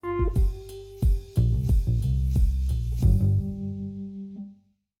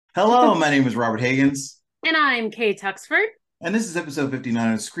Hello, my name is Robert Higgins, And I'm Kay Tuxford. and this is episode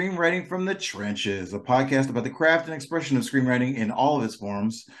 59 of Screenwriting from the Trenches, a podcast about the craft and expression of screenwriting in all of its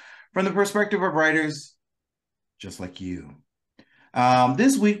forms from the perspective of writers just like you.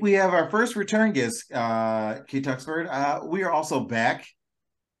 This week we have our first return guest, Kay Tuxford. We are also back.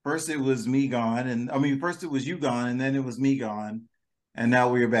 First it was me gone, first it was you gone, and then it was me gone, and now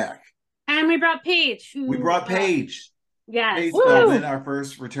we are back. And we brought Paige, We who brought Paige. yes. Paige Feldman, our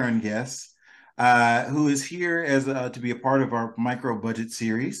first return guest, who is here as to be a part of our micro budget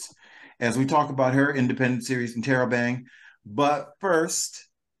series as we talk about her independent series Interrobang. But first,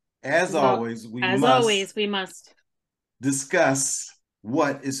 as Well, always, we as must always, we must. discuss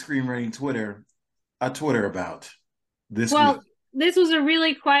what is Screenwriting Twitter a Twitter about this week. Well, this was a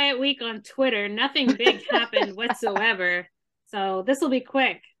really quiet week on Twitter. Nothing big happened whatsoever. So this will be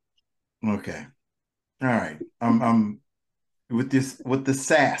quick. Okay. All right. I'm with the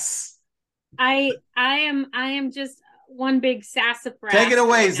sass. I am just one big sassafras. Take it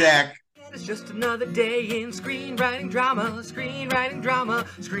away, right Zach. It's just another day in screenwriting drama, screenwriting drama,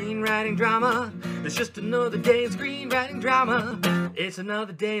 screenwriting drama. It's just another day in screenwriting drama. It's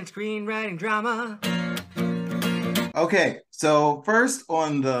another day in screenwriting drama. Okay, so first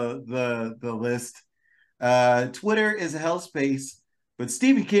on the list, Twitter is a hell space, but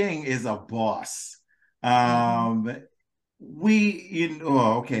Stephen King is a boss. Okay. Why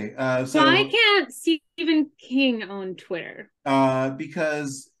can't Stephen King own Twitter?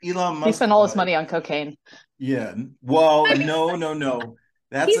 Because Elon Musk He spent all his money on cocaine. Yeah. Well, no.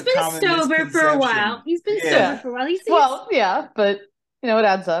 That's He's a been common sober for a while. misconception. He's been Yeah. sober for a while. Well, yeah, but it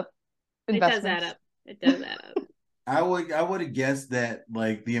adds up. It does add up. It does add up. I would have guessed that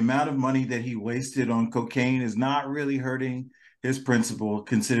like the amount of money that he wasted on cocaine is not really hurting his principal,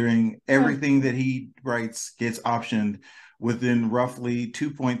 considering everything that he writes gets optioned within roughly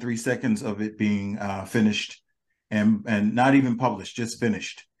 2.3 seconds of it being finished and not even published, just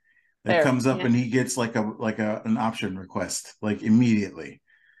finished. That comes up and he gets like an option request like immediately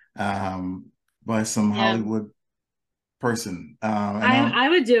by some Hollywood person. I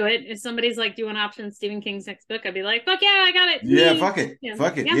would do it if somebody's like, "Do you want to option Stephen King's next book?" I'd be like, "Fuck yeah, I got it." Yeah, fuck it,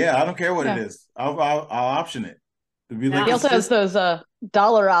 fuck it. Yeah. Yeah, I don't care what it is. I'll option it. Like, he also has those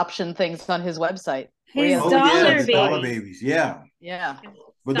dollar option things on his website. His dollar babies. Yeah.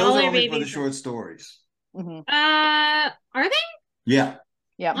 But those are only for the short stories. Mm-hmm. Are they? Yeah.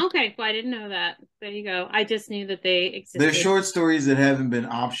 Yeah. Okay, well, I didn't know that. There you go. I just knew that they existed. They're short stories that haven't been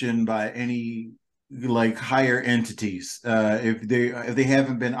optioned by any like higher entities. If they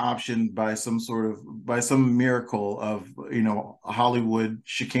haven't been optioned by some miracle of Hollywood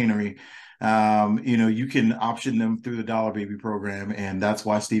chicanery, you can option them through the Dollar Baby program, and that's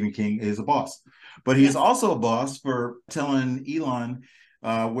why Stephen King is a boss. But he's also a boss for telling Elon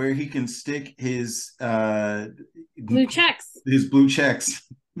where he can stick his blue checks. His blue checks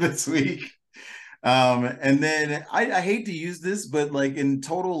this week. And then I hate to use this, but like in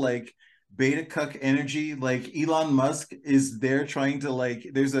total like beta cuck energy, like Elon Musk is there trying to like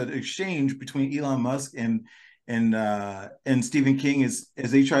there's an exchange between Elon Musk and Stephen King as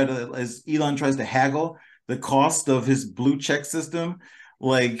Elon tries to haggle the cost of his blue check system.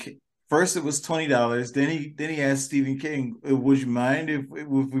 Like first it was $20, then he asked Stephen King, would you mind if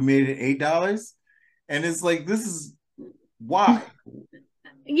we made it $8? And it's like, this is why.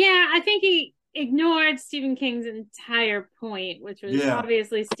 Yeah, I think he ignored Stephen King's entire point, which was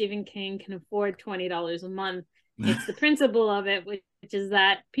obviously Stephen King can afford $20 a month. It's the principle of it, which is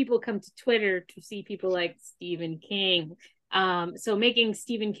that people come to Twitter to see people like Stephen King. So making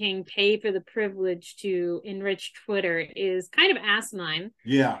Stephen King pay for the privilege to enrich Twitter is kind of asinine.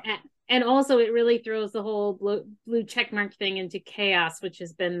 Yeah. And also it really throws the whole blue checkmark thing into chaos, which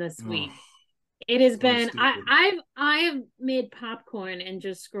has been this week. It has been I've made popcorn and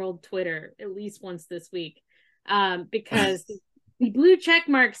just scrolled Twitter at least once this week because the blue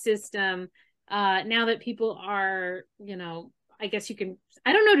checkmark system now that people are I guess you can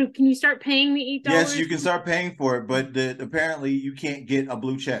I don't know can you start paying the $8? Yes, you can start paying for it, but apparently you can't get a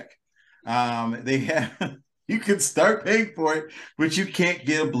blue check. They have you can start paying for it, but you can't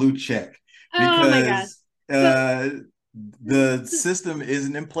get a blue check because the system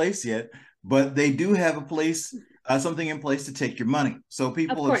isn't in place yet. But they do have something in place to take your money. So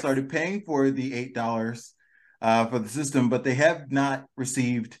people have started paying for the $8 for the system, but they have not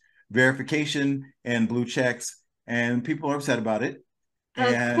received verification and blue checks, and people are upset about it.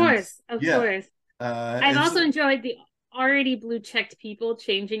 Of course. I've also enjoyed the already blue checked people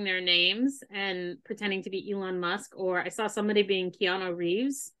changing their names and pretending to be Elon Musk, or I saw somebody being Keanu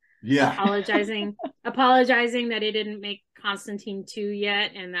Reeves. Yeah. apologizing that he didn't make Constantine 2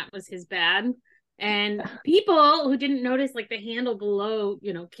 yet, and that was his bad. And people who didn't notice, like, the handle below,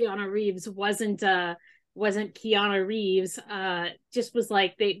 Keanu Reeves wasn't Keanu Reeves, just was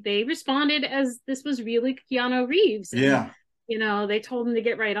like, they responded as this was really Keanu Reeves. And, Yeah. They told him to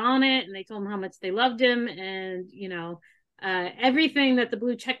get right on it, and they told him how much they loved him, and, everything that the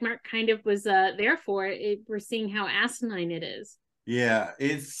blue check mark kind of was there for. We're seeing how asinine it is. Yeah,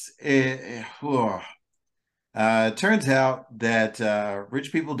 it turns out that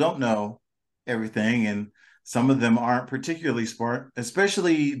rich people don't know everything, and some of them aren't particularly smart,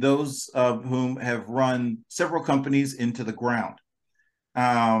 especially those of whom have run several companies into the ground.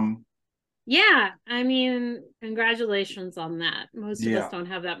 Yeah, I mean, congratulations on that. Most of Yeah. us don't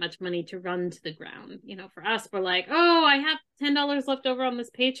have that much money to run to the ground. For us, we're like, oh, I have $10 left over on this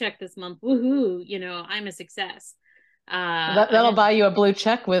paycheck this month. Woohoo! I'm a success. That'll buy you a blue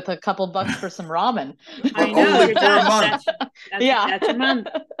check with a couple bucks for some ramen. I know. Only for a month. That's a month.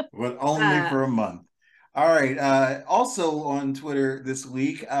 But only for a month. All right. Also on Twitter this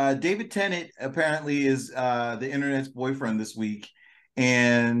week, David Tennant apparently is the internet's boyfriend this week.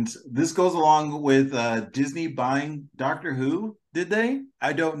 And this goes along with Disney buying Doctor Who. Did they?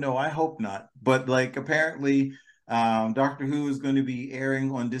 I don't know. I hope not. But like apparently Doctor Who is going to be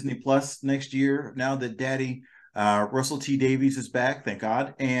airing on Disney Plus next year now that Daddy Russell T Davies is back, thank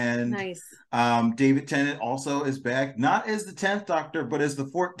God. And nice. David Tennant also is back, not as the 10th Doctor, but as the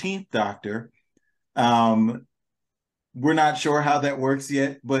 14th Doctor. We're not sure how that works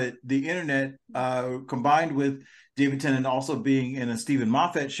yet, but the internet, combined with David Tennant also being in a Stephen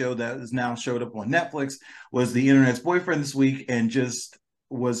Moffat show that has now showed up on Netflix, was the internet's boyfriend this week and just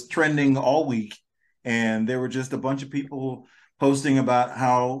was trending all week. And there were just a bunch of people posting about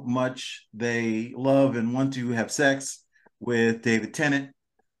how much they love and want to have sex with David Tennant.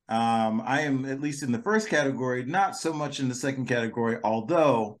 I am at least in the first category, not so much in the second category,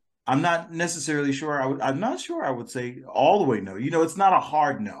 although I'm not necessarily sure. I'm not sure I would say all the way no. It's not a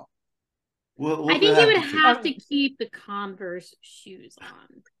hard no. I think you would have to keep the Converse shoes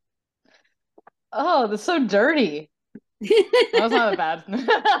on. Oh, they're so dirty. That was not bad.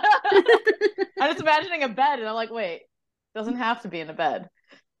 I'm just imagining a bed, and I'm like, wait, doesn't have to be in a bed.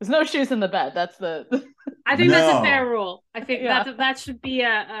 There's no shoes in the bed. That's the. I think that's a fair rule. I think that should be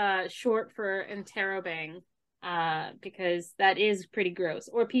a short for interrobang, because that is pretty gross.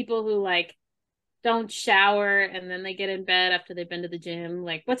 Or people who like don't shower and then they get in bed after they've been to the gym.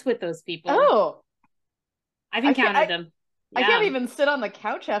 Like, what's with those people? Oh, I've encountered them. Yeah. I can't even sit on the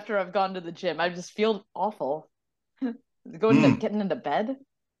couch after I've gone to the gym. I just feel awful. Getting into bed.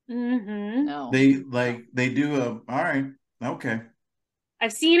 Mm-hmm. No, they do all right. Okay.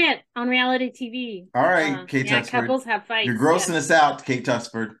 I've seen it on reality TV. All right, Kate Tuxford. Couples have fights. You're grossing us out, Kate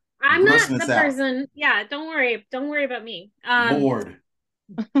Tuxford. I'm not the person. Yeah, don't worry. Don't worry about me. Lord.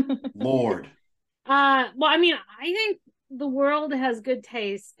 Well, I mean, I think the world has good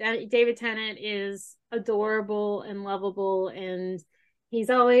taste. David Tennant is adorable and lovable, and he's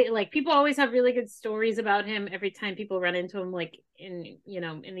always like, people always have really good stories about him every time people run into him, like in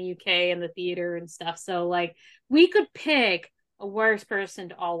the UK and the theater and stuff. So like, we could pick a worse person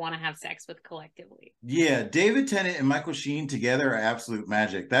to all want to have sex with collectively. Yeah, David Tennant and Michael Sheen together are absolute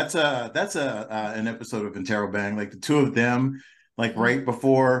magic. That's an episode of Interrobang, like the two of them, like right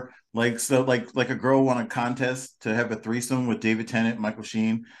before, like a girl won a contest to have a threesome with David Tennant and Michael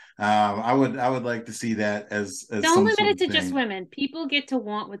Sheen. I would like to see that as don't limit it to just women. People get to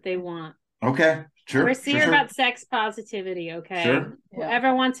want what they want. Okay, sure. We're serious about sex positivity. Okay, sure.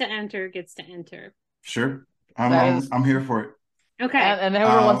 Whoever wants to enter gets to enter. Sure, I'm here for it. Okay, and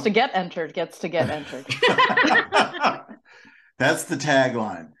whoever wants to get entered gets to get entered. That's the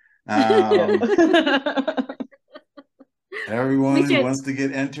tagline. Everyone who wants to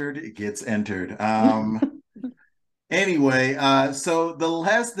get entered gets entered. Anyway, so the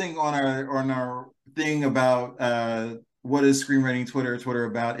last thing on our thing about what is Screenwriting Twitter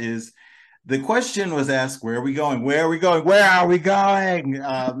about is the question was asked, where are we going? Where are we going? Where are we going?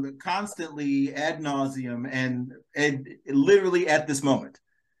 Constantly ad nauseum and literally at this moment.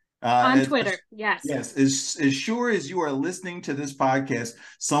 On Twitter, yes. Yes, as sure as you are listening to this podcast,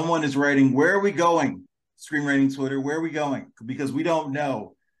 someone is writing, where are we going? Screenwriting Twitter, where are we going? Because we don't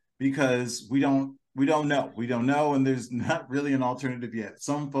know. Because we don't know. We don't know, and there's not really an alternative yet.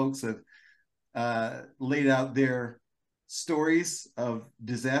 Some folks have laid out their stories of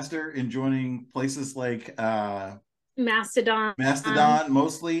disaster in joining places like Mastodon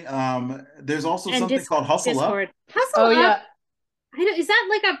mostly. There's also something called Hustle Discord. Up. Hustle Up. Yeah. Is that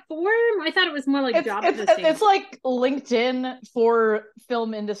like a forum? I thought it was more like job posting. It's like LinkedIn for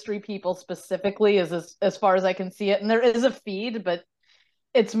film industry people specifically, as far as I can see it. And there is a feed, but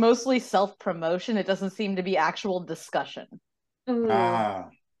it's mostly self-promotion. It doesn't seem to be actual discussion. Ooh. No.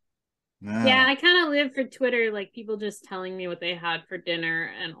 Yeah, I kind of live for Twitter, like people just telling me what they had for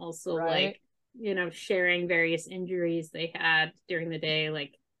dinner, and also like, you know, sharing various injuries they had during the day,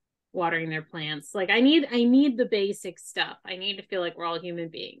 like watering their plants. Like I need the basic stuff. I need to feel like we're all human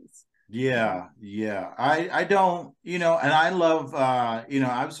beings. Yeah. I don't, you know, and I love you know,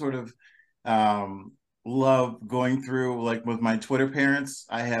 I've sort of love going through, like with my Twitter parents.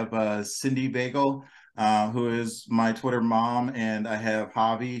 I have Cindy Bagel, who is my Twitter mom, and I have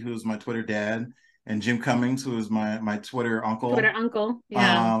Javi, who's my Twitter dad, and Jim Cummings, who is my Twitter uncle. Twitter uncle,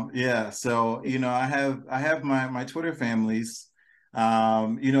 yeah. Yeah. So, you know, I have my Twitter families, you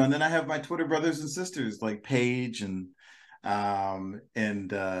know, and then I have my Twitter brothers and sisters like Paige and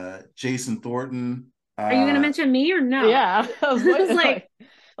Jason Thornton. Are you gonna mention me or no? Yeah, I was like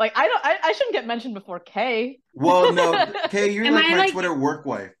I shouldn't get mentioned before Kay. Well, no, Kay, you're like my Twitter work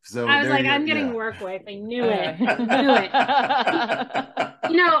wife. So I was like, I'm getting work wife. I knew it. I knew it.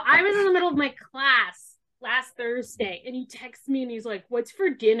 You know, I was in the middle of my class last Thursday, and he texted me, and he's like, "What's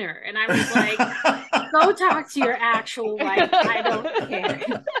for dinner?" And I was like, "Go talk to your actual wife. I don't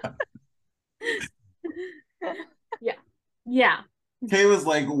care." Yeah. Kay was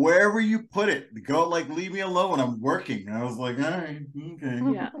like, wherever you put it, go, like, leave me alone when I'm working. And I was like, all right, okay.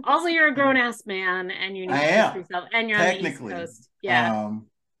 Yeah. Also, you're a grown ass man, and you need to fix yourself, and you're on the East Coast. Yeah.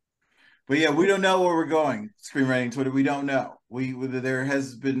 But yeah, we don't know where we're going. Screenwriting Twitter, we don't know. There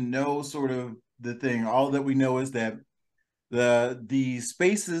has been no sort of the thing. All that we know is that the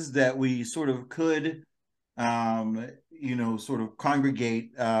spaces that we sort of could, you know, sort of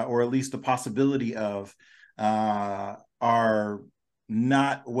congregate, or at least the possibility of, are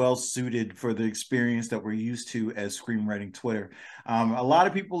not well suited for the experience that we're used to as screenwriting Twitter. A lot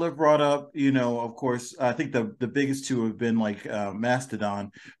of people have brought up, you know, of course, I think the biggest two have been like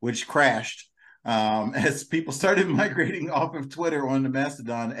Mastodon, which crashed as people started migrating off of Twitter onto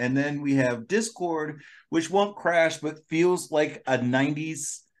Mastodon. And then we have Discord, which won't crash, but feels like a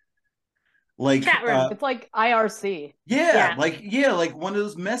 90s like chat room. It's like IRC. Like one of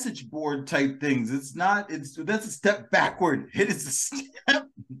those message board type things. That's a step backward. It is a step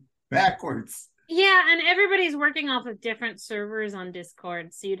backwards. Yeah, and everybody's working off of different servers on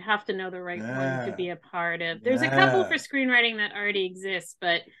Discord, so you'd have to know the right one to be a part of. There's a couple for screenwriting that already exist,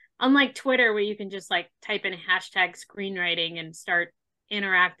 but unlike Twitter, where you can just like type in hashtag screenwriting and start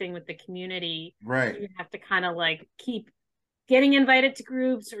interacting with the community, right? You have to kind of like keep getting invited to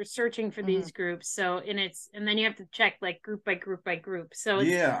groups or searching for these groups. So and then you have to check like group by group by group. So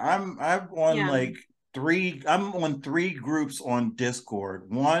I'm on I'm on 3 groups on Discord.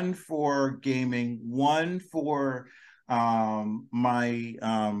 One for gaming, one for my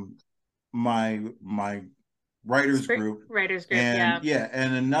writers group, and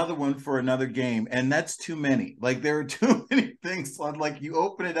and another one for another game, and that's too many. Like there are too many things. Like you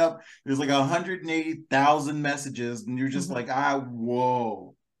open it up, there's like 180,000 messages, and you're just like,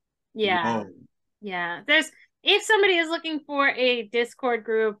 whoa. If somebody is looking for a Discord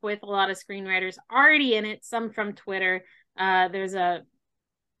group with a lot of screenwriters already in it, some from Twitter, let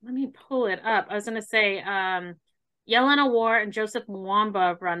me pull it up. I was gonna say Yelena War and Joseph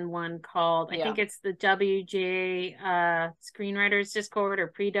Mwamba run one called, I think it's the WGA Screenwriters Discord, or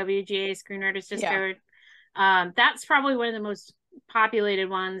pre-WGA Screenwriters Discord. That's probably one of the most populated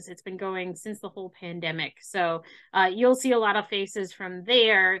ones. It's been going since the whole pandemic. So you'll see a lot of faces from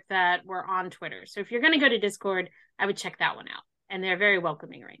there that were on Twitter. So if you're going to go to Discord, I would check that one out. And they're very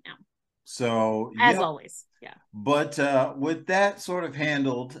welcoming right now. So as always. Yeah. But with that sort of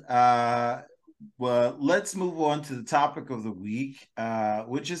handled, well, let's move on to the topic of the week,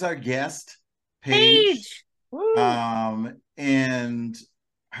 which is our guest, Paige. And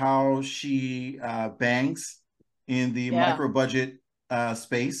how she bangs in the micro budget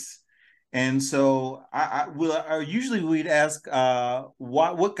space. And so usually we'd ask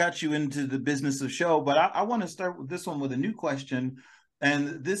what got you into the business of show, but I want to start with this one with a new question.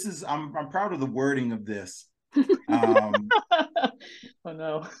 And this is, I'm proud of the wording of this. Oh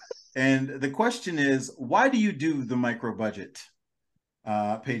no. And the question is, why do you do the micro budget?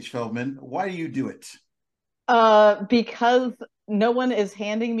 Paige Feldman, why do you do it? Because no one is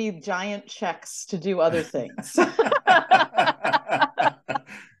handing me giant checks to do other things.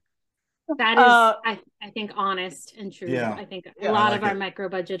 That is, I think, honest and true. Yeah. I think a lot of our micro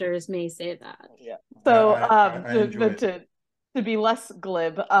budgeters may say that. Yeah. So, to be less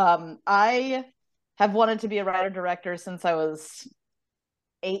glib, I have wanted to be a writer director since I was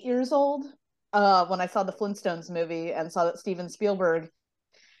 8 years old when I saw the Flintstones movie and saw that Steven Spielberg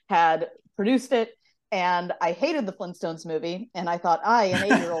had produced it. And I hated the Flintstones movie, and I thought I, an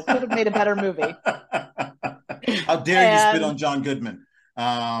 8-year-old, could have made a better movie. How dare you spit on John Goodman?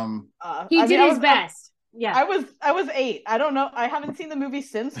 He did his best. Yeah, I was 8. I don't know. I haven't seen the movie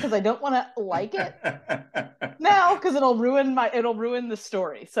since because I don't want to like it now because it'll ruin the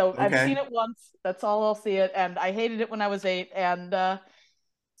story. So I've seen it once. That's all I'll see it, and I hated it when I was 8, and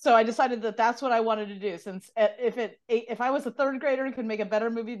so I decided that that's what I wanted to do. Since if I was a third grader and could make a better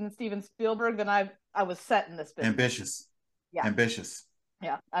movie than Steven Spielberg, then I was set in this business. Ambitious.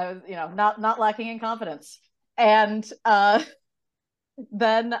 Yeah, I was not lacking in confidence. And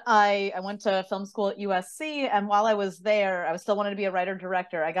then I went to film school at USC, and while I was there, I still wanted to be a writer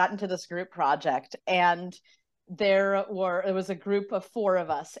director. I got into this group project, and there was a group of 4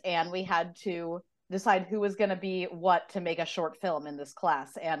 of us, and we had to decide who was going to be what to make a short film in this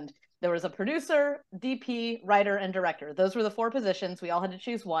class. And there was a producer, DP, writer, and director. Those were the 4 positions. We all had to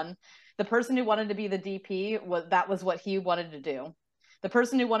choose one. The person who wanted to be the DP, that was what he wanted to do. The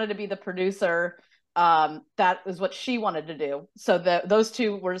person who wanted to be the producer, that was what she wanted to do. So those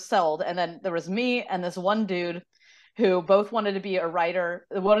 2 were settled. And then there was me and this one dude who both wanted to be a writer,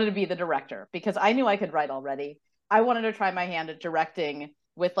 wanted to be the director, because I knew I could write already. I wanted to try my hand at directing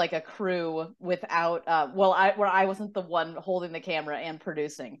with like a crew without where I wasn't the one holding the camera and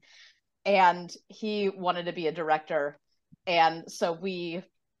producing. And he wanted to be a director. And so we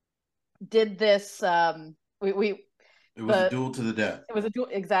did this it was a duel to the death. It was a duel,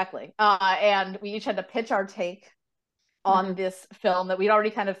 exactly. And we each had to pitch our take on this film that we'd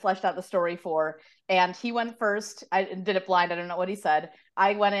already kind of fleshed out the story for. And he went first. I did it blind. I don't know what he said.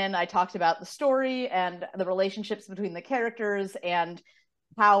 I went in, I talked about the story and the relationships between the characters and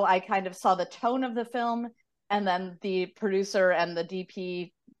how I kind of saw the tone of the film. And then the producer and the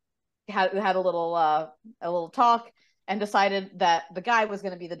DP had a little talk and decided that the guy was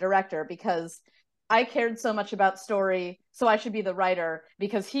going to be the director because I cared so much about story, so I should be the writer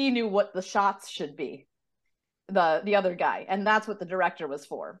because he knew what the shots should be, the other guy, and that's what the director was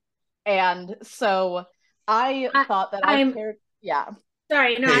for. And so I thought that I cared. Yeah.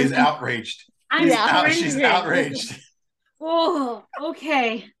 Sorry, no. He's outraged. She's outraged. Oh,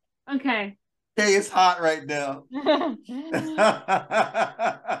 okay. Hey, it's hot right now.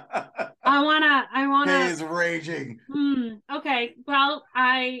 I wanna. Hey, is raging. Okay. Well,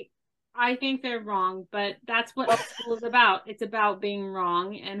 I think they're wrong, but that's what school is about. It's about being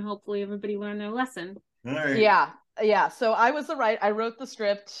wrong, and hopefully everybody learned their lesson. All right. Yeah. So I was I wrote the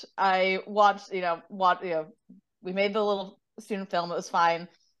script. I watched, we made the little student film. It was fine.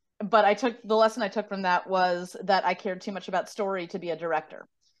 But the lesson I took from that was that I cared too much about story to be a director.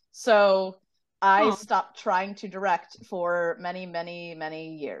 So I stopped trying to direct for many, many,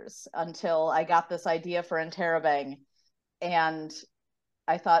 many years until I got this idea for Interrobang. And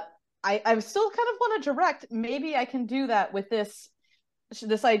I thought, I still kind of want to direct. Maybe I can do that with this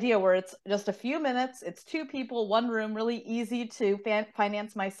idea where it's just a few minutes. It's 2 people, 1 room, really easy to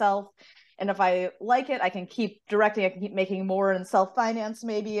finance myself. And if I like it, I can keep directing. I can keep making more and self-finance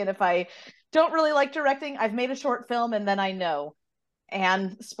maybe. And if I don't really like directing, I've made a short film and then I know.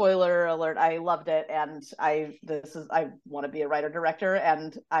 And spoiler alert, I loved it. And I want to be a writer director.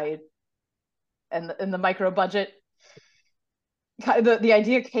 And in the micro budget, the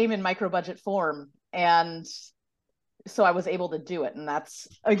idea came in micro budget form. And so I was able to do it. And that's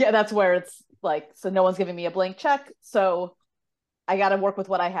where it's like, so no one's giving me a blank check. So I got to work with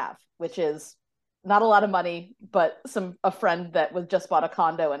what I have, which is not a lot of money, but a friend that just bought a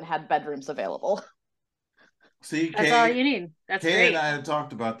condo and had bedrooms available. See, that's all you need. That's Kay great. And I have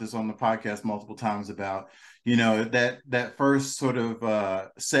talked about this on the podcast multiple times about, that first sort of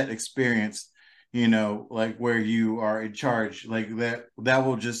set experience, like where you are in charge, like that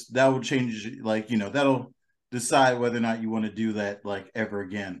will change, like, that'll decide whether or not you want to do that like ever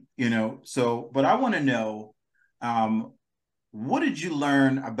again, So, but I want to know, what did you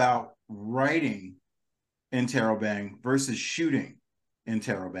learn about writing Interrobang versus shooting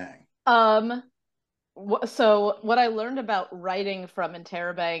Interrobang? So what I learned about writing from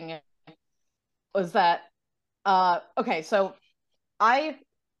Interrobang was that, so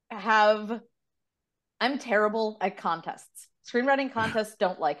I'm terrible at contests. Screenwriting contests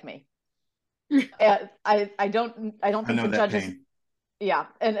don't like me. I don't think the judges. Pain. Yeah,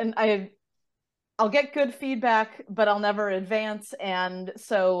 and I'll get good feedback, but I'll never advance. And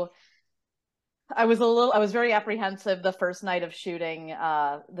so I was very apprehensive the first night of shooting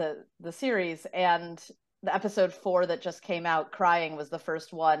the series, and the episode 4 that just came out, Crying, was the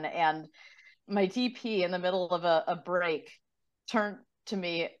first one. And my DP in the middle of a break to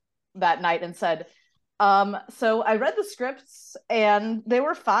me that night and said, so I read the scripts and they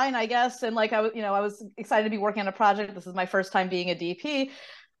were fine, I guess. And like, I was excited to be working on a project. This is my first time being a DP.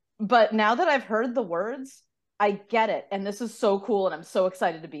 But now that I've heard the words, I get it. And this is so cool. And I'm so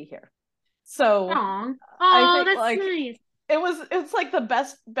excited to be here. So I think that's like, nice. It's like the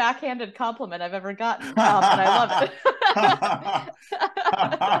best backhanded compliment I've ever gotten. And I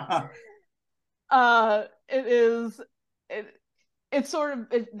love it. It's sort of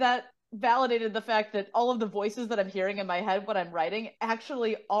that validated the fact that all of the voices that I'm hearing in my head when I'm writing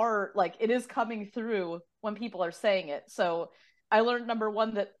actually are like, it is coming through when people are saying it. So I learned, number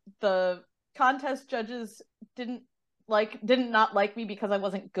one, that the contest judges didn't not like me because I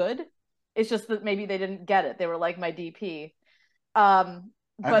wasn't good. It's just that maybe they didn't get it. They were like my DP. I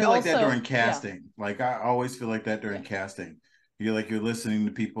feel like that during casting. Yeah. Like I always feel like that during casting. You're listening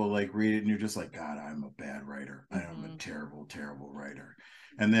to people like read it and you're just like, God, I'm a bad writer. I am a terrible, terrible writer.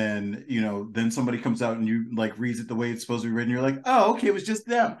 And then, then somebody comes out and you like reads it the way it's supposed to be written. You're like, oh, okay, it was just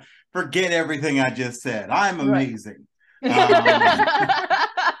them. Forget everything I just said. I'm amazing. I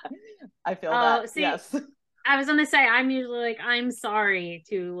feel that. See, yes. I was gonna say, I'm usually like, I'm sorry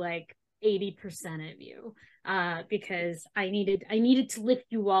to like 80% of you, because I needed to lift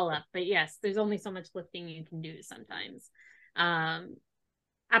you all up. But yes, there's only so much lifting you can do sometimes.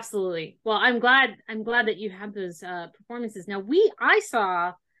 Absolutely. Well, I'm glad that you had those performances. Now I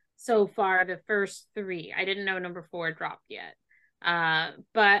saw so far the first 3. I didn't know number 4 dropped yet.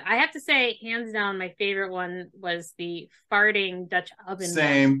 But I have to say, hands down, my favorite one was the farting Dutch oven.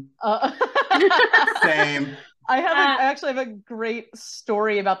 Same. Same. I actually have a great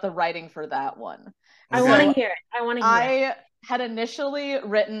story about the writing for that one. I want to hear it. I had initially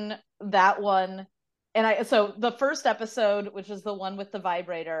written that one, and so the first episode, which is the one with the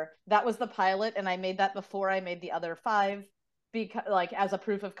vibrator, that was the pilot, and I made that before I made the other 5, because like as a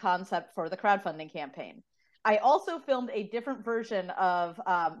proof of concept for the crowdfunding campaign. I also filmed a different version of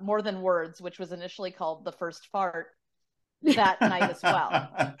More Than Words, which was initially called The First Fart, that night as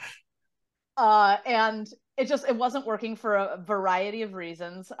well. And it wasn't working for a variety of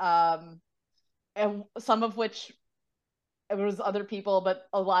reasons, and some of which it was other people, but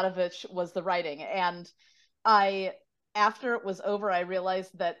a lot of it was the writing. And after it was over, I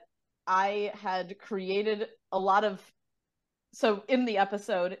realized that I had created a lot of, so in the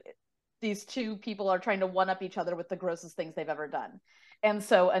episode, these 2 people are trying to one-up each other with the grossest things they've ever done. And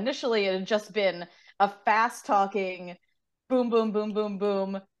so initially it had just been a fast-talking, boom, boom, boom, boom,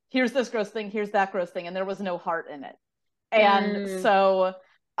 boom, here's this gross thing, here's that gross thing, and there was no heart in it. And so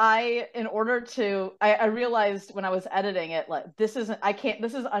I realized when I was editing it, like, this is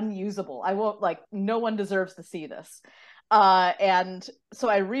unusable. I won't, like, no one deserves to see this. And so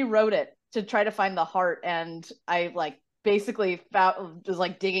I rewrote it to try to find the heart, and I like basically found, just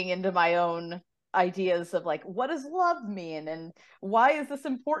like digging into my own ideas of like, what does love mean and why is this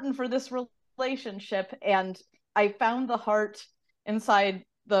important for this relationship? And I found the heart inside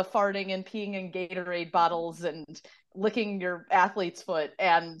the farting and peeing in Gatorade bottles and licking your athlete's foot,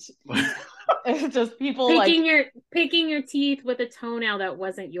 and it's just people picking your teeth with a toenail that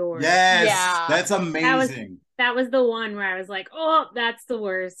wasn't yours. Yes, yeah, that's amazing. That was the one where I was like, oh, that's the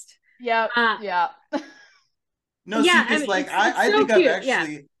worst. Yeah, yeah. No, yeah, see, because I think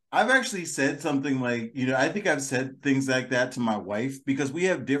cute. I've actually said something like, I think I've said things like that to my wife because we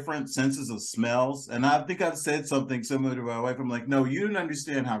have different senses of smells. And I think I've said something similar to my wife. I'm like, no, you don't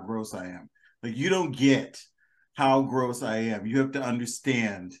understand how gross I am. Like, you don't get how gross I am. You have to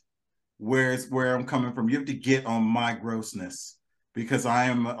understand where I'm coming from. You have to get on my grossness because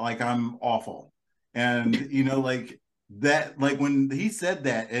I'm awful. And, like that, like when he said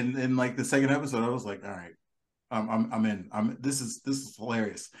that in like the second episode, I was like, all right. I'm in. This is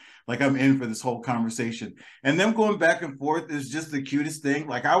hilarious. Like, I'm in for this whole conversation. And them going back and forth is just the cutest thing.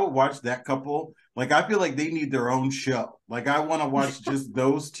 Like, I would watch that couple. Like, I feel like they need their own show. Like, I want to watch just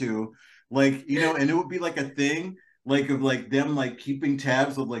those 2. Like, and it would be like a thing, like of like them like keeping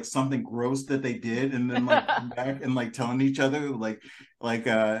tabs of like something gross that they did, and then like come back and like telling each other like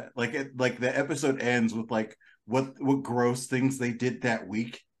the episode ends with like what gross things they did that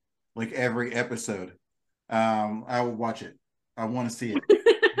week. Like every episode. I will watch it. I want to see it.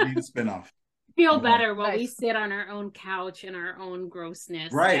 We need a spinoff. Feel better while we sit on our own couch in our own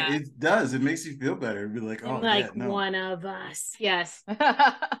grossness. Right. Yeah. It does. It makes you feel better. Be like, oh, like yeah, no. One of us. Yes.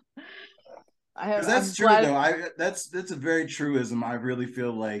 Because that's true though. That's a very truism. I really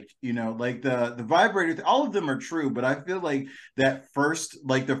feel like, you know, like the vibrator, all of them are true, but I feel like that first,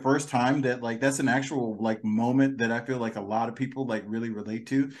 like the first time that like that's an actual like moment that I feel like a lot of people like really relate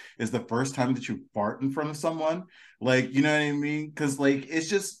to is the first time that you fart in front of someone. Like, you know what I mean? Because like it's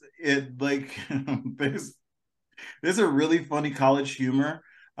just it like there's a really funny college humor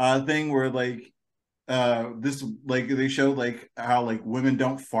thing where like this like they show like how like women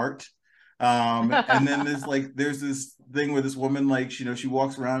don't fart. And then there's this thing where this woman like she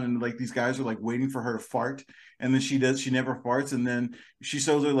walks around and like these guys are like waiting for her to fart, and then she never farts, and then she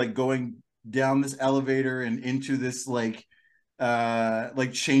shows her like going down this elevator and into this like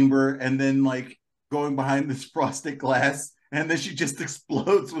chamber, and then like going behind this frosted glass, and then she just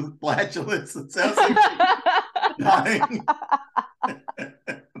explodes with flatulence. It sounds like she's dying.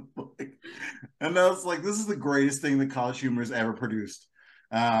 And I was like, this is the greatest thing that college humor has ever produced.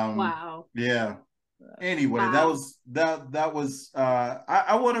 Wow. Yeah. Anyway, wow. that was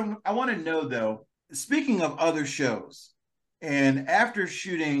I want to know though, speaking of other shows, and after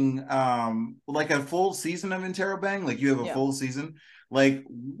shooting like a full season of Interrobang, like you have a full season, like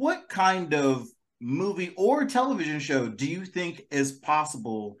what kind of movie or television show do you think is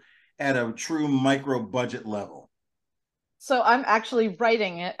possible at a true micro budget level? So I'm actually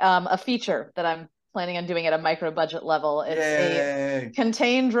writing a feature that I'm planning on doing at a micro budget level. It's a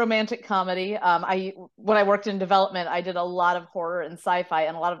contained romantic comedy. When I worked in development, I did a lot of horror and sci-fi,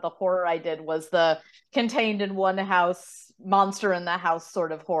 and a lot of the horror I did was the contained in one house, monster in the house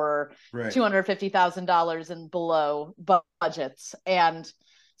sort of horror, right. $250,000 and below budgets. And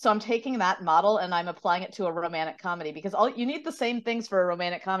so I'm taking that model and I'm applying it to a romantic comedy, because you need the same things for a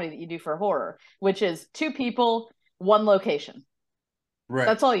romantic comedy that you do for horror, which is two people, one location. Right.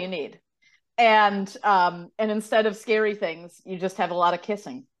 That's all you need. And instead of scary things, you just have a lot of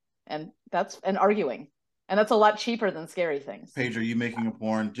kissing and arguing. And that's a lot cheaper than scary things. Paige, are you making a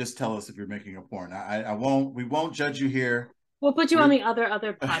porn? Just tell us if you're making a porn. We won't judge you here. We'll put you on the other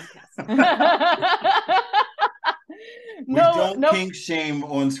podcasts. We don't kink shame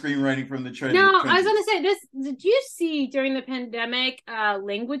on screenwriting from the trend. No, I was gonna say this. Did you see during the pandemic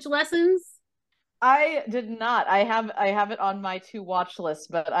language lessons? I did not. I have it on my to watch list,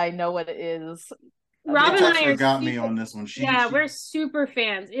 but I know what it is. Rob and I got me on this one. We're super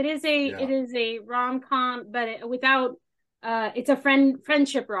fans. It is a rom-com, but without it's a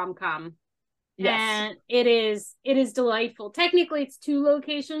friendship rom-com. Yes. And it is delightful. Technically it's 2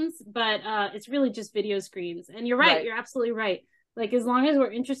 locations, but it's really just video screens. And you're right, you're absolutely right. Like as long as we're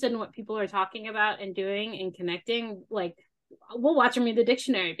interested in what people are talking about and doing and connecting, like we'll watch them read the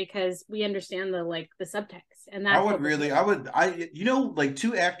dictionary because we understand the subtext. And that's like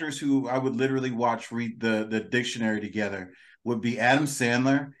 2 actors who I would literally watch read the dictionary together would be Adam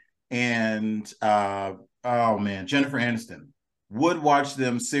Sandler and Jennifer Aniston. Would watch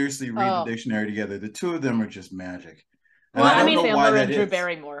them seriously read the dictionary together. The 2 of them are just magic. And I don't know why that is. Drew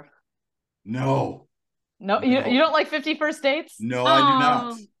Barrymore. No, you don't like 50 First Dates? No, I do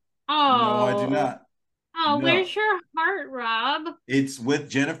not. No, I do not. Oh, no. Where's your heart, Rob? It's with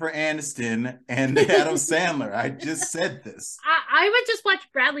Jennifer Aniston and Adam Sandler. I just said this. I would just watch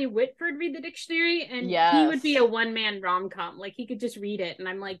Bradley Whitford read the dictionary, and he would be a one-man rom-com. Like, he could just read it, and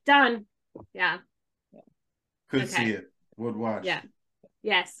I'm like, done. Yeah. Could see it. Would watch. Yeah.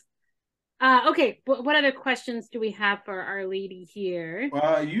 Yes. Okay. What other questions do we have for our lady here?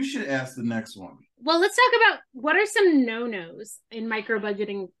 You should ask the next one. Well, let's talk about what are some no-nos in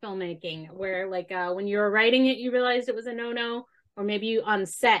micro-budgeting filmmaking, where when you were writing it, you realized it was a no-no, or maybe you on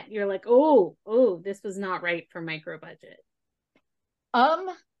set, you're like, oh, this was not right for micro-budget.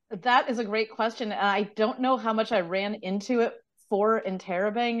 That is a great question. And I don't know how much I ran into it for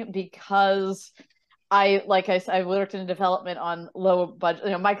Interrobang, because I worked in development on low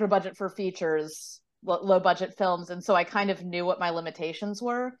budget, micro budget for features, low budget films. And so I kind of knew what my limitations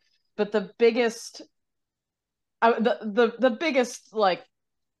were. But the biggest, the biggest, like,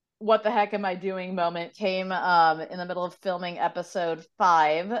 what the heck am I doing moment came in the middle of filming episode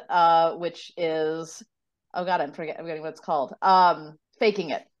 5, which is, oh God, I'm forgetting what it's called. Faking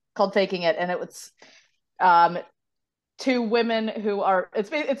It, called Faking It. And it was 2 women who are, it's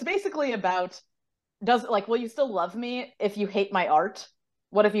basically about, will you still love me if you hate my art?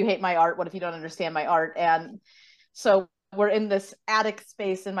 What if you hate my art? What if you don't understand my art? And so we're in this attic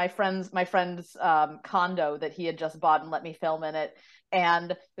space in my friend's condo that he had just bought and let me film in it.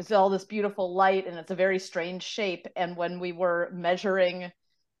 And there's all this beautiful light and it's a very strange shape. And when we were measuring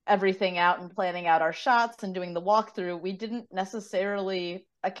everything out and planning out our shots and doing the walkthrough, we didn't necessarily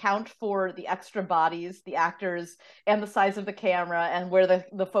account for the extra bodies, the actors, and the size of the camera and where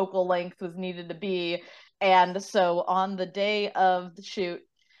the focal length was needed to be. And so on the day of the shoot,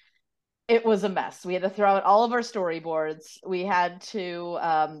 it was a mess. We had to throw out all of our storyboards. We had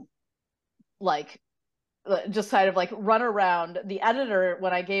to just kind of like run around. The editor,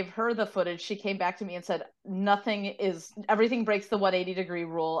 when I gave her the footage, she came back to me and said, everything breaks the 180-degree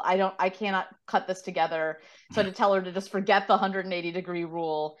rule. I cannot cut this together. So I had to tell her to just forget the 180-degree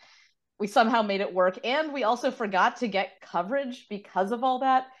rule. We somehow made it work. And we also forgot to get coverage because of all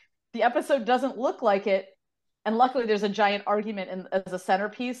that. The episode doesn't look like it. And luckily there's a giant argument as a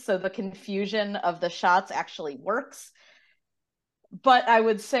centerpiece. So the confusion of the shots actually works. But I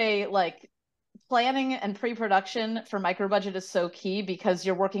would say, like, planning and pre-production for micro-budget is so key because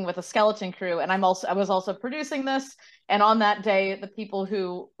you're working with a skeleton crew. And I was also producing this. And on that day, the people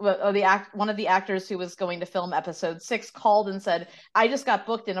one of the actors who was going to film episode 6 called and said, I just got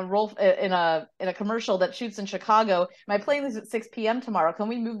booked in a role in a commercial that shoots in Chicago. My plane leaves at 6 p.m. tomorrow. Can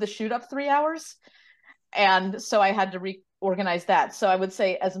we move the shoot up 3 hours? And so I had to reorganize that. So I would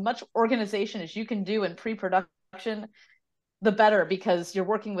say as much organization as you can do in pre-production, the better, because you're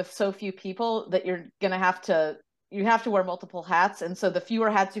working with so few people that you have to wear multiple hats. And so the fewer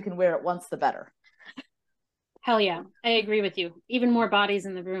hats you can wear at once, the better. Hell yeah. I agree with you. Even more bodies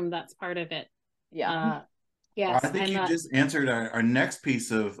in the room. That's part of it. Yeah. Yes. I think you just answered our next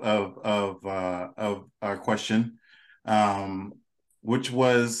piece of our question, which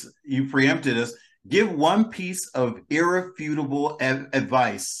was, you preempted us. Give one piece of irrefutable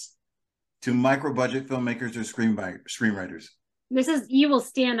advice to micro-budget filmmakers or screenwriters. You will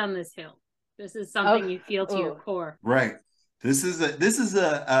stand on this hill. This is something you feel to your core. Right. This is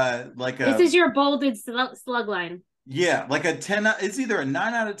your bolded slug line. Yeah, like a 10. It's either a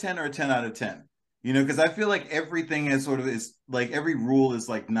 9 out of 10 or a 10 out of 10. You know, because I feel like everything is like every rule is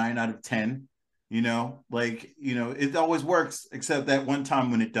like 9 out of 10. You know, like, you know, it always works except that one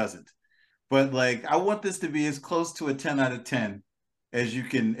time when it doesn't. But like, I want this to be as close to a 10 out of 10 as you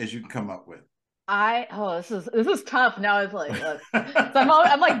can come up with. This is tough. Now it's like, so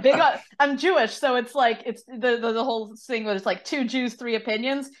I'm like big on, I'm Jewish, so it's like it's the whole thing where it's like 2 Jews, 3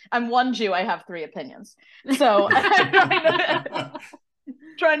 opinions. I'm 1 Jew, I have 3 opinions. So I'm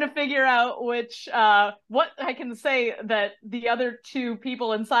trying to figure out which what I can say that the other 2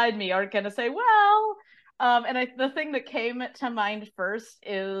 people inside me aren't going to say. Well, the thing that came to mind first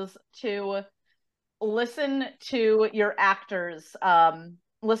is to listen to your actors,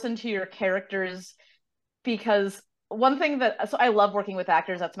 listen to your characters, because one thing so I love working with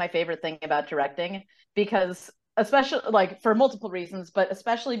actors. That's my favorite thing about directing, because especially like for multiple reasons, but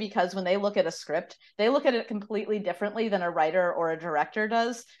especially because when they look at a script, they look at it completely differently than a writer or a director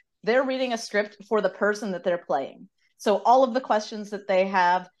does. They're reading a script for the person that they're playing. So all of the questions that they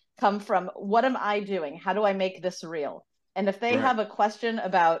have come from, what am I doing? How do I make this real? And if they have a question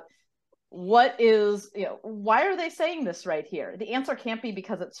about why are they saying this right here? The answer can't be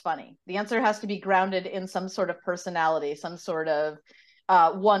because it's funny. The answer has to be grounded in some sort of personality, some sort of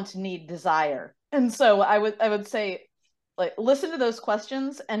want, need, desire. And so I would say, like, listen to those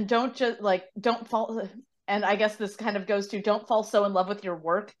questions and don't fall. And I guess this kind of goes to, don't fall so in love with your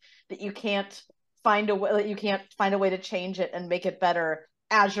work that you can't find a way to change it and make it better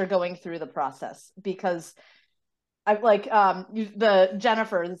as you're going through the process. Because I like the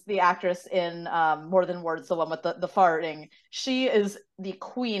Jennifer, the actress in More Than Words, the one with the farting. She is the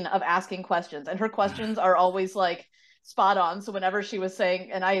queen of asking questions, and her questions are always like spot on. So whenever she was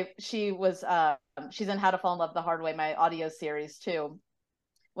saying, and she's in How to Fall in Love the Hard Way, my audio series too.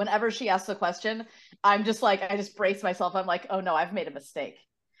 Whenever she asks a question, I'm just like, I just brace myself. I'm like, oh no, I've made a mistake.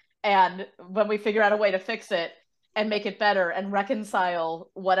 And when we figure out a way to fix it and make it better and reconcile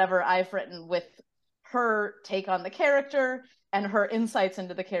whatever I've written with her take on the character and her insights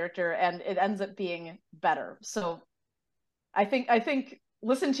into the character, and it ends up being better. So I think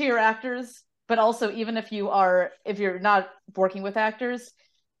listen to your actors, but also, even if you're not working with actors,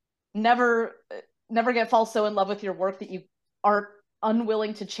 never fall so in love with your work that you aren't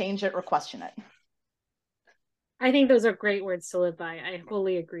unwilling to change it or question it. I think those are great words to live by. I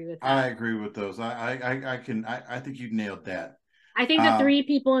fully agree with that. I agree with those. I think you nailed that. I think the 3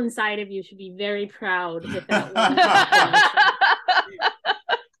 people inside of you should be very proud with that one.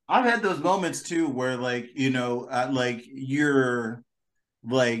 I've had those moments too, where like, you know, like you're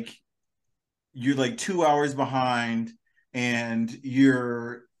like 2 hours behind, and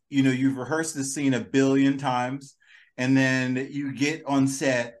you've rehearsed the scene 1 billion times, and then you get on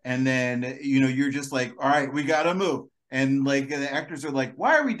set, and then, you know, you're just like, all right, we gotta move. And like the actors are like,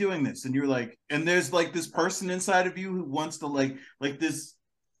 why are we doing this? And you're like, and there's like this person inside of you who wants to like this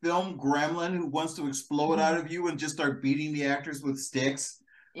film gremlin who wants to explode out of you and just start beating the actors with sticks.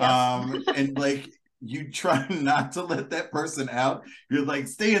 Yes. And like you try not to let that person out. You're like,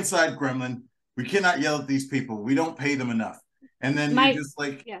 stay inside, gremlin. We cannot yell at these people. We don't pay them enough. And then you're just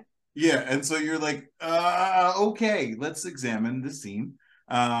like, yeah. And so you're like, okay, let's examine the scene.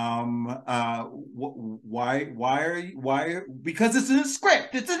 Why because it's in a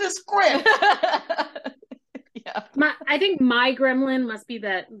script. It's in a script. Yeah. I think my gremlin must be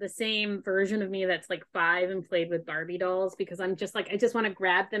the same version of me that's like 5 and played with Barbie dolls, because I'm just like, I just want to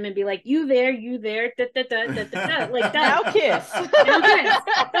grab them and be like, you there, da, da, da, da, da, da, like that. Now kiss. Now kiss.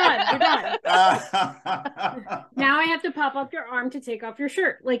 Done. You're done. Now I have to pop up your arm to take off your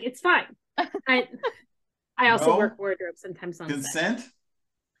shirt. Like, it's fine. I also work wardrobe sometimes on consent. Set.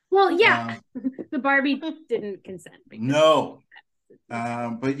 Well, yeah, the Barbie didn't consent. No.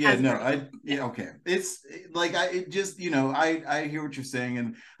 But yeah, no, okay. It's like, I hear what you're saying.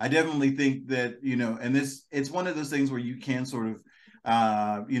 And I definitely think that, and it's one of those things where you can sort of,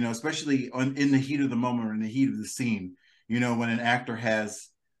 especially in the heat of the moment or in the heat of the scene, when an actor has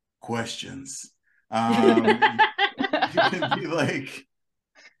questions, you can be like,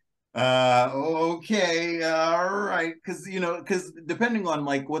 okay, all right. Cause depending on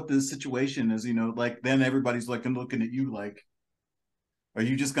like what the situation is, like then everybody's like looking at you like, are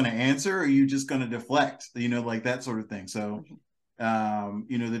you just going to answer? Or are you just going to deflect? Like that sort of thing. So,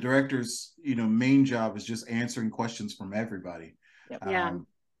 the director's, main job is just answering questions from everybody. Yeah.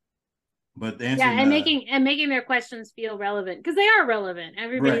 But and making their questions feel relevant, because they are relevant.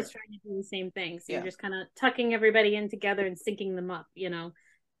 Everybody's trying to do the same thing. So you're just kind of tucking everybody in together and syncing them up,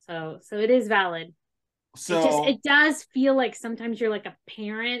 So it is valid. So it does feel like sometimes you're like a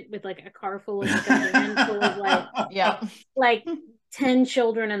parent with like a car full of like a van full of like 10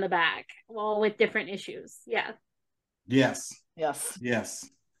 children in the back, all with different issues. Yeah. Yes.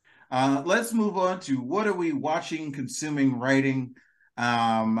 Let's move on to what are we watching, consuming, writing.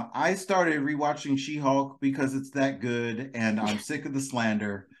 I started rewatching She-Hulk because it's that good, and I'm sick of the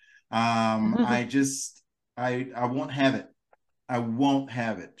slander. I won't have it. I won't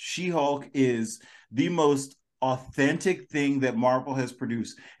have it. She-Hulk is the most authentic thing that Marvel has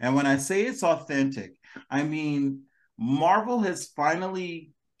produced. And when I say it's authentic, I mean Marvel has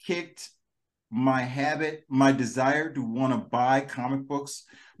finally kicked my desire to want to buy comic books,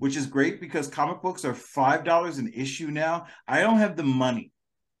 which is great because comic books are $5 an issue now. I don't have the money,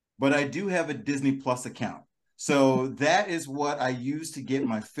 but I do have a Disney Plus account. So that is what I use to get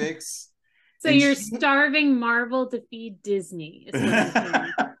my fix. So you're starving Marvel to feed Disney.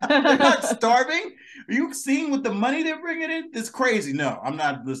 They're not starving. Are you seeing what the money they're bringing in? It's crazy. No, I'm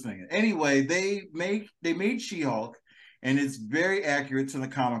not listening. Anyway, they made She-Hulk, and it's very accurate to the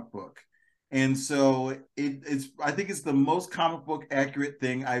comic book. And so I think it's the most comic book accurate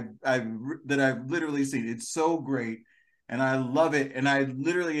thing I've literally seen. It's so great, and I love it. And I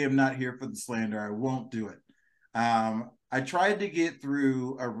literally am not here for the slander. I won't do it. I tried to get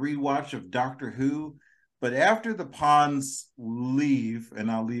through a rewatch of Doctor Who, but after the Ponds leave,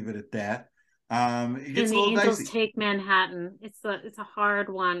 and I'll leave it at that, it gets a little dicey. Angels Take Manhattan. It's a hard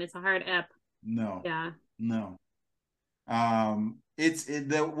one. It's a hard ep. No. Yeah. No.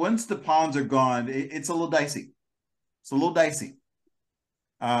 Once the Ponds are gone, it's a little dicey. It's a little dicey.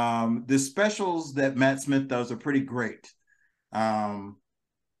 The specials that Matt Smith does are pretty great.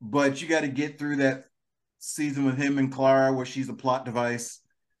 But you got to get through that season with him and Clara where she's a plot device,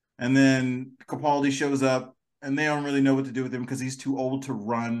 and then Capaldi shows up and they don't really know what to do with him because he's too old to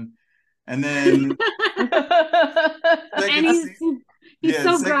run, and then he's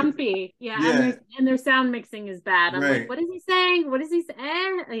so grumpy. And their sound mixing is bad. I'm like, what is he saying? What is he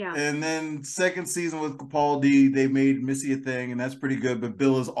saying? Yeah. And then second season with Capaldi, they made Missy a thing, and that's pretty good, but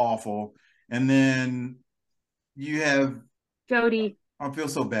Bill is awful. And then you have Jodie. I feel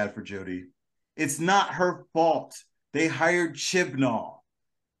so bad for Jodie. It's not her fault. They hired Chibnall.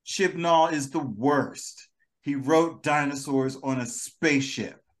 Chibnall is the worst. He wrote dinosaurs on a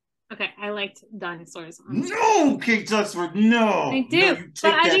spaceship. Okay, I liked dinosaurs. No, Kate Duxford, no. I do. No, you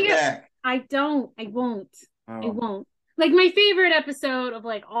take that back. I don't. I won't. I won't. Like, my favorite episode of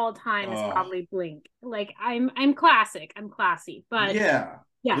like all time is probably Blink. Like, I'm classic. I'm classy. But yeah.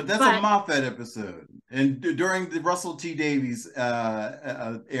 But that's a Moffat episode. And during the Russell T Davies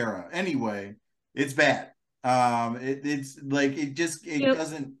era. Anyway, it's bad. It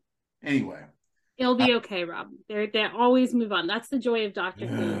doesn't anyway. It'll be okay, Rob. They always move on. That's the joy of Doctor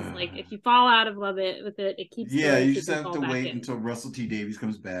Who. It's like if you fall out of love it with it, it keeps Yeah, going you so just can have fall to back wait in. until Russell T Davies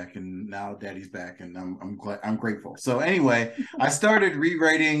comes back, and now Daddy's back, and I'm glad, I'm grateful. So anyway, I started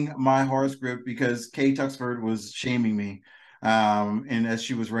rewriting my horoscope because Kay Tuxford was shaming me, and as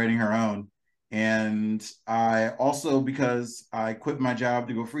she was writing her own, and I also, because I quit my job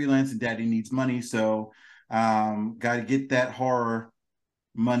to go freelance, and Daddy needs money, so got to get that horror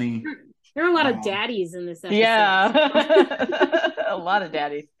money. There are a lot of daddies in this episode. Yeah. A lot of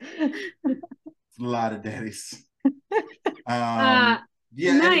daddies. A lot of daddies. Nice.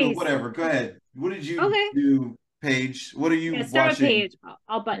 Anyway, whatever. Go ahead. What did you do, Paige? What are you start watching? With Paige.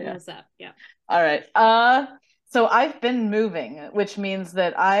 I'll button this up. Yeah. All right. So I've been moving, which means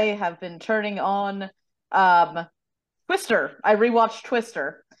that I have been turning on Twister. I rewatched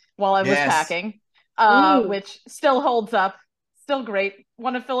Twister while I was packing, which still holds up. Still great.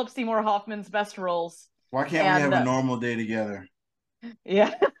 One of Philip Seymour Hoffman's best roles. Why can't we have a normal day together?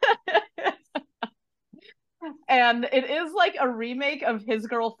 Yeah. And it is like a remake of His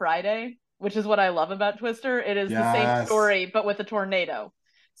Girl Friday, which is what I love about Twister. It is the same story, but with a tornado.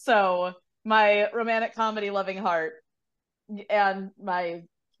 So my romantic comedy loving heart and my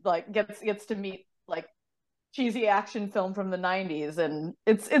gets to meet like cheesy action film from the 90s, and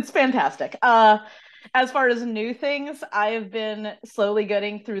it's fantastic. As far as new things, I have been slowly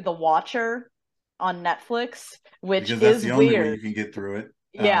getting through The Watcher on Netflix, which because that's is the only weird. way you can get through it.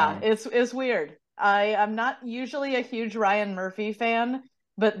 Yeah, it's weird. I'm not usually a huge Ryan Murphy fan,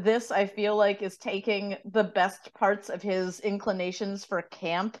 but this I feel like is taking the best parts of his inclinations for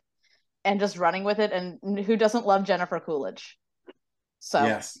camp and just running with it. And who doesn't love Jennifer Coolidge? So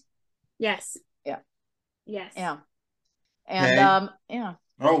yes, yeah, and yeah.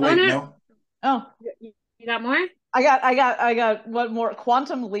 Oh wait, no. Oh, you got more? I got one more.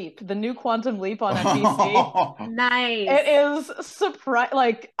 Quantum Leap, the new Quantum Leap on NBC. Nice. It is surprise.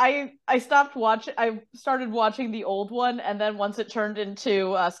 Like I stopped watching. I started watching the old one, and then once it turned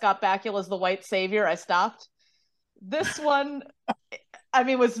into Scott Bakula's The White Savior, I stopped. This one, I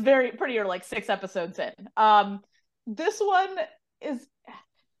mean, was pretty like 6 episodes in. This one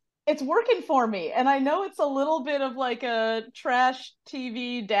it's working for me, and I know it's a little bit of like a trash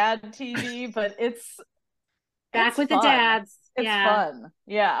TV, dad TV, but it's back with fun. The dads. It's fun.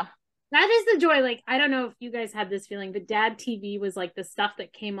 Yeah. That is the joy. Like, I don't know if you guys had this feeling, but dad TV was like the stuff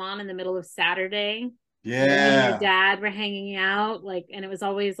that came on in the middle of Saturday. Yeah. And your dad were hanging out, like, and it was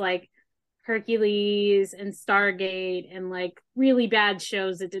always like Hercules and Stargate and like really bad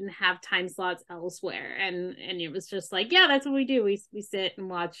shows that didn't have time slots elsewhere. And it was just like, yeah, that's what we do. We sit and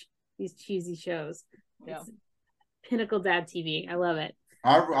watch these cheesy shows. Yeah. It's pinnacle dad TV. I love it.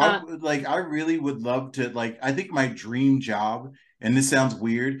 I really would love to, like, I think my dream job, and this sounds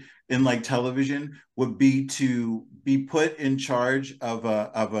weird, in like television would be to be put in charge of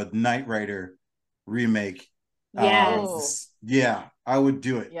a Knight Rider remake. Yes. Yeah, I would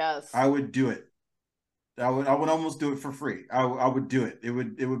do it. Yes. I would do it. I would almost do it for free. I would do it. It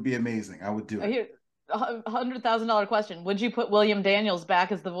would be amazing. I would do it. $100,000 question. Would you put William Daniels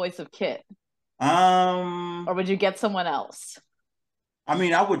back as the voice of Kit? Or would you get someone else? I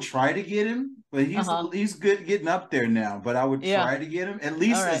mean, I would try to get him, but he's good getting up there now. But I would try to get him at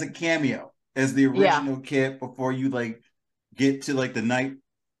least as a cameo, as the original Kit, before you like get to like the night.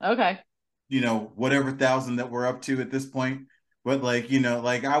 Okay. Whatever 1,000 that we're up to at this point. But like,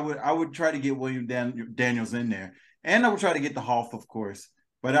 like I would try to get William Daniels in there, and I would try to get the Hoff, of course.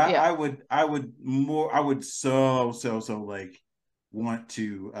 But I would so like want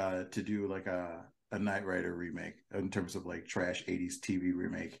to do like a Knight Rider remake in terms of like trash 80s TV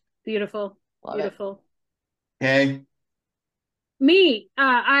remake. Beautiful. Beautiful. Okay. Me,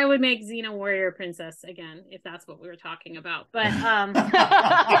 I would make Xena Warrior Princess again, if that's what we were talking about. But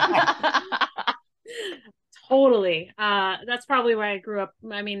totally. That's probably where I grew up.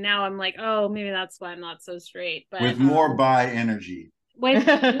 I mean, now I'm like, oh, maybe that's why I'm not so straight. But with more bi energy.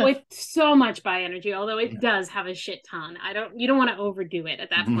 With so much bi energy, although it does have a shit ton. You don't want to overdo it at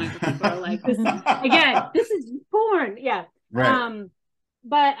that point where people are like, this is porn. Yeah. Right.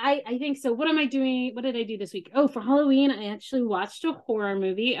 But I think so. What am I doing? What did I do this week? Oh, for Halloween, I actually watched a horror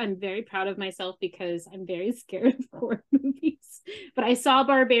movie. I'm very proud of myself because I'm very scared of horror movies. But I saw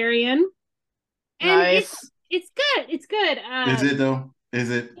Barbarian. And nice. It's good. It's good. Is it though? Is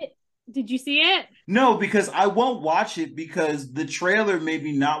it? Did you see it? No, because I won't watch it because the trailer made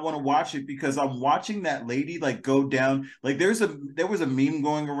me not want to watch it because I'm watching that lady like go down. Like there was a meme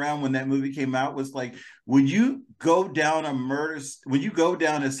going around when that movie came out was like, when you go down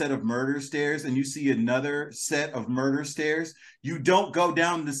a set of murder stairs and you see another set of murder stairs, you don't go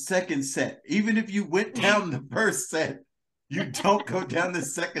down the second set. Even if you went down the first set, you don't go down the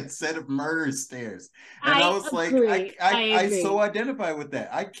second set of murder stairs. And I was agree. like, I so identify with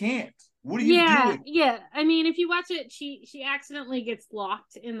that. I can't. What are you doing? Yeah. I mean, if you watch it, she accidentally gets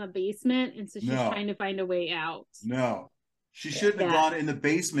locked in the basement, and so she's trying to find a way out. No. She shouldn't have gone in the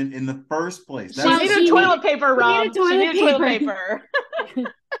basement in the first place. She needed toilet paper, Rob. She needed toilet paper.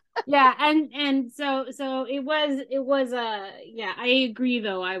 Yeah, and so it was I agree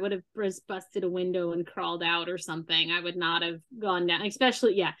though. I would have just busted a window and crawled out or something. I would not have gone down,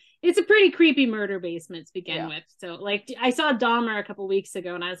 especially it's a pretty creepy murder basement to begin with. So like I saw Dahmer a couple weeks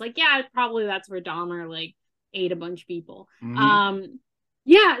ago and I was like, yeah, probably that's where Dahmer like ate a bunch of people. So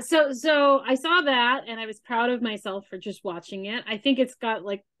I saw that and I was proud of myself for just watching it. I think it's got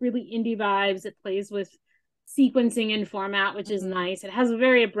like really indie vibes. It plays with sequencing and format, which is nice. It has a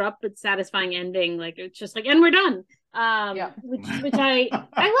very abrupt but satisfying ending. Like it's just like, and we're done. Which I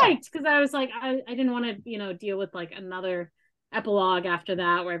liked because I was like, I didn't want to, deal with like another epilogue after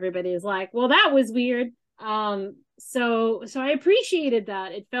that where everybody is like, well, that was weird. So I appreciated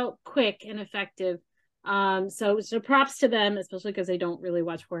that. It felt quick and effective. So props to them, especially because I don't really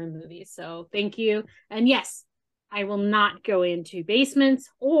watch horror movies. So thank you. And yes, I will not go into basements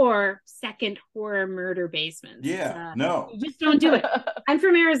or second horror murder basements. No. You just don't do it. I'm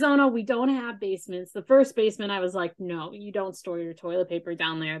from Arizona. We don't have basements. The first basement, I was like, no, you don't store your toilet paper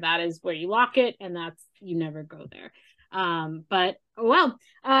down there. That is where you lock it, and you never go there. But oh well.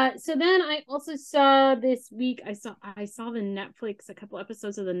 So then I also saw this week, I saw the a couple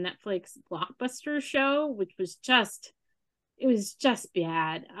episodes of the Netflix Blockbuster show, which was just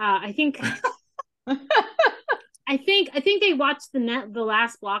bad. I think I think they watched the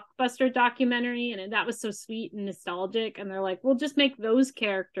last Blockbuster documentary, and that was so sweet and nostalgic, and they're like, we'll just make those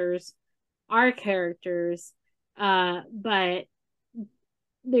characters our characters, but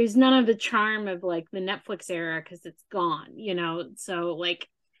there's none of the charm of like the Netflix era because it's gone, so like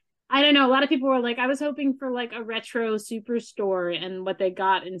I don't know, a lot of people were like, I was hoping for like a retro superstore, and what they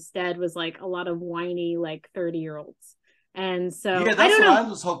got instead was like a lot of whiny like 30-year-olds. And so that's what I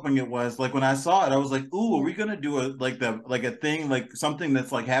was hoping it was. Like when I saw it, I was like, "Ooh, are we gonna do a thing like something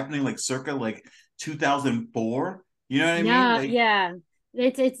that's like happening like circa like 2004?" You know what I mean? Yeah.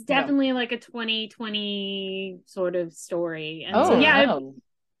 It's definitely like a 2020 sort of story. And so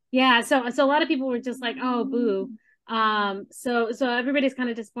a lot of people were just like, "Oh, boo." So everybody's kind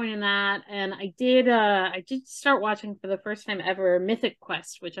of disappointed in that, and I did start watching for the first time ever Mythic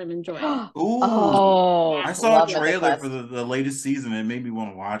Quest, which I'm enjoying. I saw a trailer for the latest season and it made me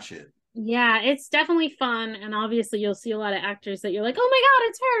want to watch it. Yeah, it's definitely fun, and obviously you'll see a lot of actors that you're like, oh my god,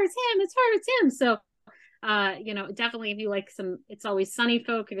 it's her, it's him, it's her, it's him. So definitely if you like some It's Always Sunny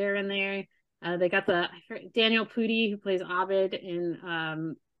folk, they're in there. They got Daniel Pudi, who plays Abed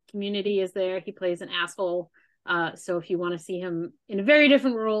in Community, is there. He plays an asshole. So if you want to see him in a very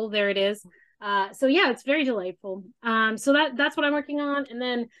different role, there it is. It's very delightful. So that's what I'm working on. And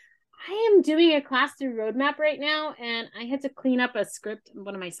then I am doing a class through Roadmap right now, and I had to clean up a script,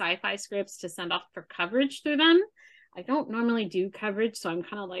 one of my sci-fi scripts, to send off for coverage through them. I don't normally do coverage, so I'm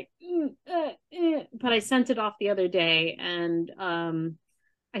kind of like, but I sent it off the other day, and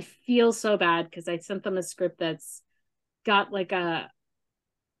I feel so bad because I sent them a script that's got like a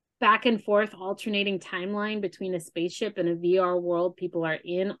back and forth alternating timeline between a spaceship and a VR world people are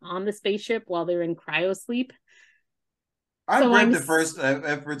in on the spaceship while they're in cryosleep. I read the first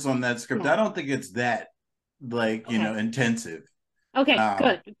efforts on that script. I don't think it's that intensive. Okay,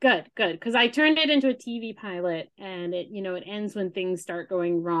 good. Because I turned it into a TV pilot, and it ends when things start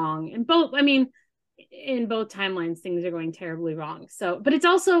going wrong. In both timelines, things are going terribly wrong. So, but it's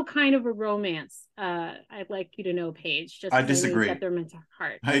also kind of a romance. I'd like you to know, Paige. Just I disagree. Get their mental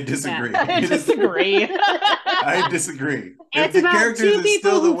heart. I disagree. Yeah. I disagree. I disagree. If the characters are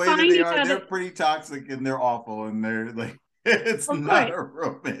still the way that they are, they're pretty toxic and they're awful, and they're like, it's not a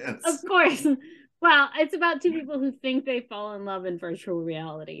romance. Of course. Well, it's about two people who think they fall in love in virtual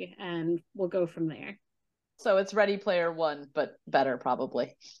reality, and we'll go from there. So it's Ready Player One, but better,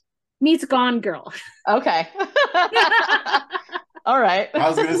 probably. Meets Gone Girl. Okay. All right. I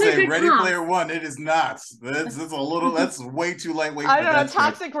was gonna say Ready Player One. It is not. That's way too lightweight. I don't know.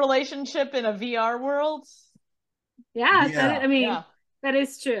 Toxic relationship in a VR world. Yeah. That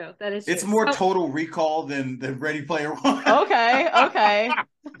is true. It's more Total Recall than Ready Player One. Okay.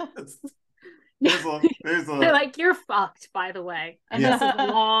 There's a They're like, you're fucked, by the way. And Yeah. this is a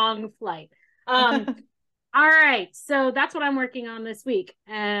long flight. All right. So that's what I'm working on this week.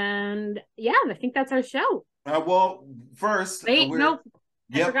 And yeah, I think that's our show. well, first, Wait, no.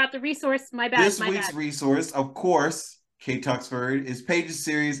 I Yep. forgot the resource. My bad. This week's resource, of course, Kate Tuxford, is Paige's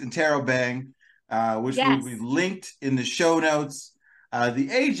series Interrobang, which will be linked in the show notes. The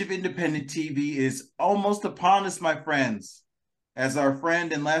age of independent TV is almost upon us, my friends. As our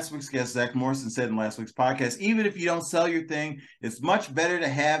friend and last week's guest, Zach Morrison, said in last week's podcast, even if you don't sell your thing, it's much better to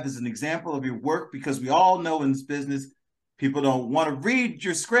have as an example of your work, because we all know in this business, people don't want to read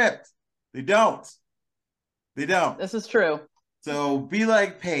your script. They don't. They don't. This is true. So be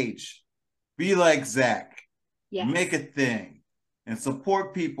like Paige. Be like Zach. Yes. Make a thing. And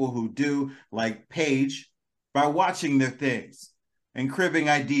support people who do, like Paige, by watching their things and cribbing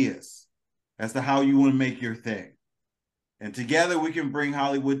ideas as to how you want to make your thing. And together we can bring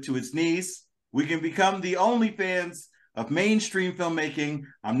Hollywood to its knees. We can become the OnlyFans of mainstream filmmaking.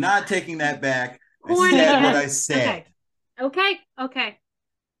 I'm not taking that back. I said what I said. Okay.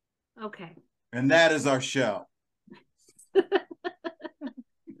 And that is our show.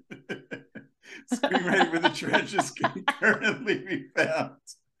 Screenwriting for the Trenches can currently be found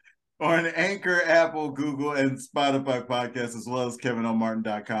on Anchor, Apple, Google, and Spotify podcasts, as well as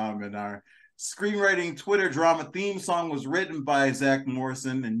KevinOMartin.com. And our screenwriting Twitter drama theme song was written by Zach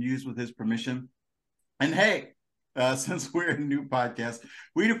Morrison and used with his permission. And hey, since we're a new podcast,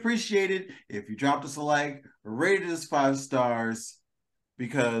 we'd appreciate it if you dropped us a like or rated us 5 stars,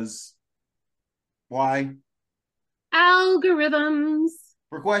 because why? Algorithms.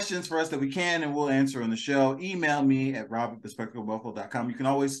 For questions for us that we can and we'll answer on the show, email me at rob@bespectacledmofo.com. You can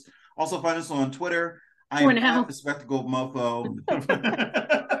always also find us on Twitter. I am at bespectacledmofo.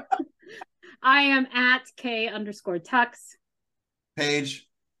 I am at K_Tux. Paige.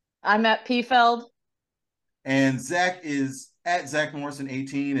 I'm at PFeld. And Zach is at Zach Morrison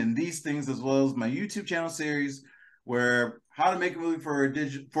 18. And these things, as well as my YouTube channel series, where How to Make a Movie for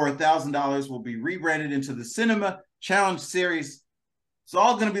 $1,000 will be rebranded into the Cinema Challenge series. It's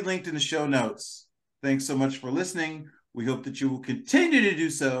all going to be linked in the show notes. Thanks so much for listening. We hope that you will continue to do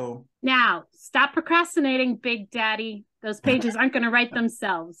so. Now, stop procrastinating, Big Daddy. Those pages aren't going to write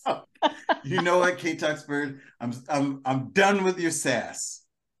themselves. You know what, Kate Tuxford? I'm done with your sass.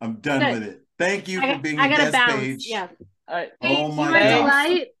 I'm done with it. Thank you for being a guest, Paige. Yeah. All right. Oh my God.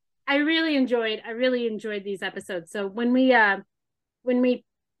 Delight. I really enjoyed these episodes. So when we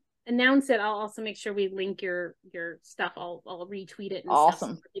announce it, I'll also make sure we link your stuff. I'll retweet it. And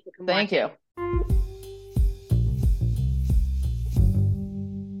awesome. Stuff so people can Thank you. It.